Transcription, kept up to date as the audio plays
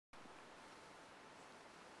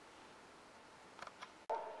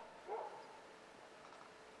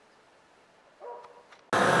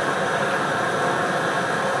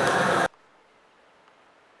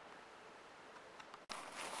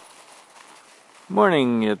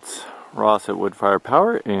Morning, it's Ross at Woodfire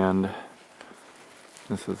Power, and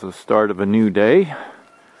this is the start of a new day.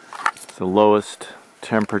 It's the lowest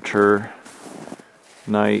temperature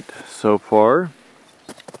night so far,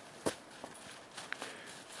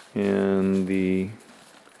 and the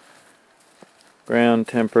ground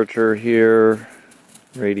temperature here,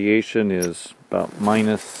 radiation, is about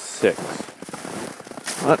 -6.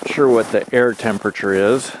 Not sure what the air temperature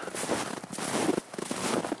is,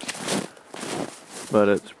 but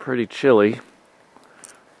it's pretty chilly.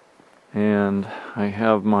 And I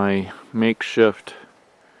have my makeshift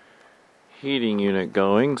heating unit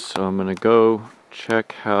going, so I'm going to go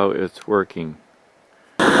check how it's working.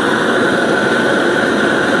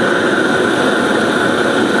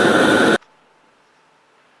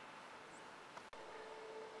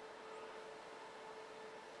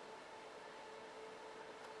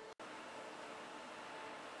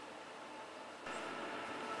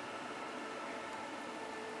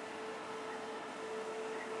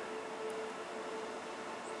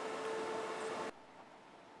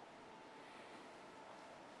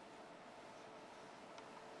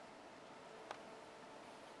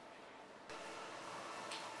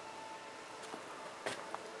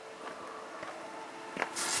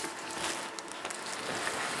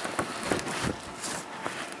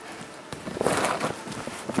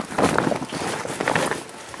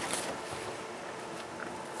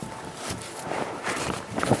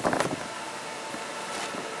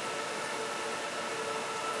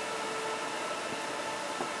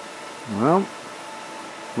 Well,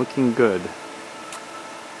 looking good.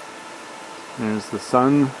 There's the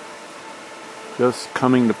sun just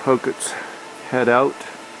coming to poke its head out.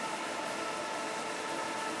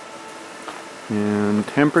 And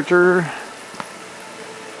temperature,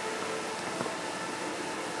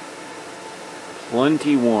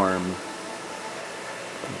 plenty warm.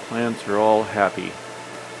 The plants are all happy.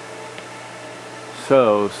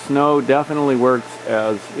 So, snow definitely works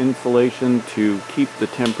as insulation to keep the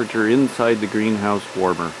temperature inside the greenhouse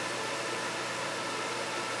warmer.